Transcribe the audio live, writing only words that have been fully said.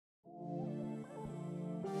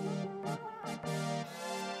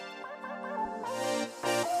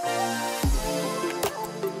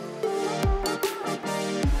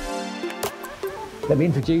Let me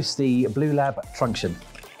introduce the Bluelab Truncheon.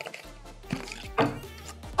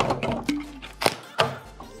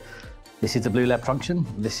 This is the Bluelab Truncheon.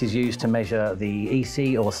 This is used to measure the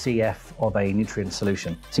EC or CF of a nutrient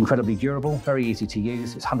solution. It's incredibly durable, very easy to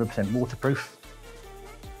use. It's 100% waterproof.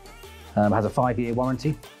 Has a 5-year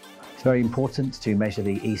warranty. It's very important to measure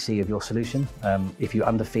the EC of your solution. If you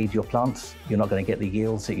underfeed your plants, you're not going to get the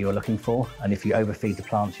yields that you're looking for. And if you overfeed the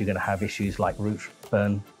plants, you're going to have issues like root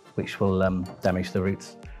burn, which will damage the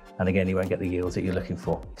roots. And again, you won't get the yields that you're looking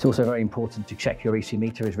for. It's also very important to check your EC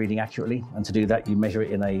meter is reading accurately. And to do that, you measure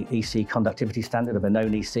it in a EC conductivity standard of a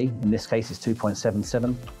known EC. In this case, it's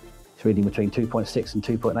 2.77. It's reading between 2.6 and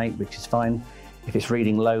 2.8, which is fine. If it's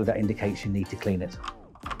reading low, that indicates you need to clean it.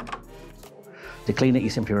 To clean it, you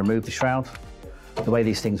simply remove the shroud. The way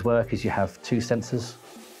these things work is you have two sensors.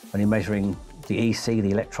 When you're measuring the EC,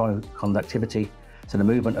 the electroconductivity, so the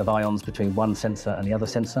movement of ions between one sensor and the other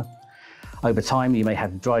sensor. Over time, you may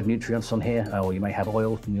have dried nutrients on here, or you may have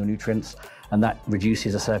oil from your nutrients, and that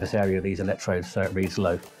reduces the surface area of these electrodes, so it reads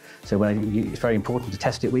low. So it's very important to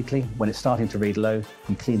test it weekly. When it's starting to read low,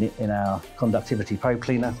 we clean it in our conductivity probe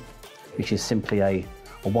cleaner, which is simply a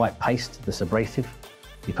white paste that's abrasive.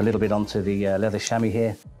 You put a little bit onto the leather chamois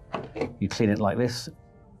here. You clean it like this.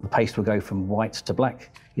 The paste will go from white to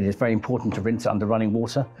black. It is very important to rinse it under running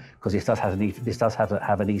water because this does have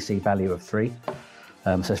an EC value of 3.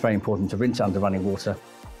 So it's very important to rinse it under running water,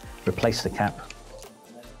 replace the cap,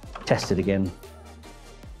 test it again.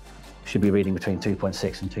 Should be reading between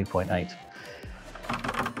 2.6 and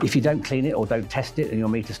 2.8. If you don't clean it or don't test it and your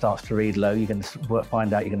meter starts to read low, you're going to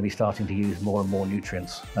find out you're going to be starting to use more and more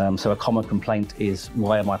nutrients. So a common complaint is,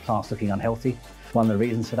 why are my plants looking unhealthy? One of the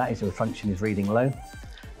reasons for that is your truncheon is reading low,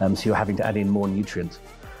 so you're having to add in more nutrient.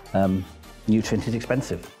 Nutrient is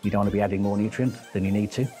expensive. You don't want to be adding more nutrient than you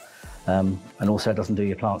need to. And also it doesn't do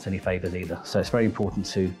your plants any favours either. So it's very important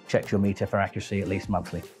to check your meter for accuracy at least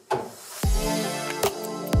monthly.